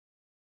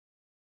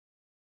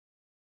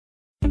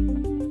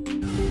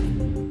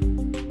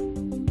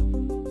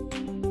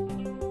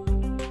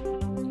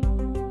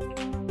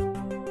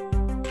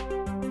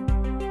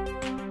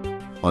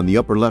On the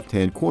upper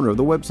left-hand corner of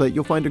the website,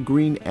 you'll find a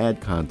green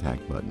Add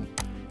Contact button.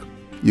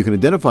 You can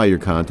identify your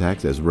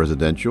contacts as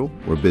residential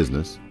or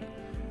business,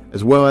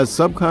 as well as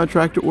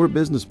subcontractor or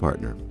business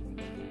partner.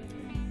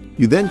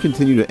 You then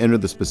continue to enter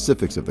the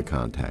specifics of the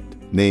contact: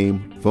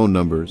 name, phone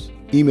numbers,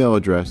 email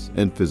address,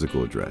 and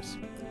physical address.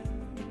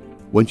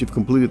 Once you've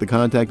completed the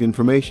contact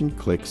information,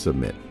 click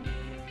Submit.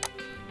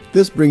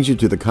 This brings you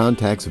to the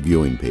Contacts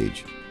viewing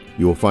page.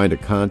 You will find a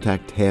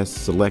Contact Task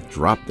Select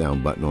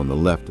drop-down button on the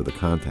left of the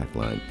contact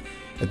line.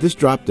 At this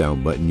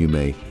drop-down button, you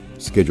may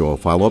schedule a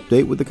file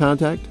update with the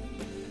contact,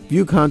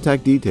 view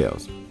contact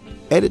details,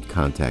 edit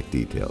contact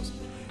details,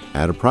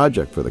 add a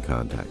project for the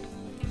contact,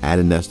 add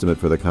an estimate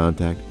for the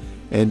contact,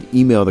 and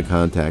email the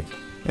contact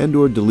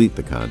and/or delete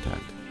the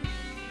contact.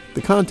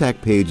 The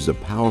contact page is a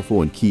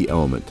powerful and key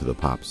element to the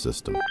POPS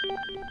system.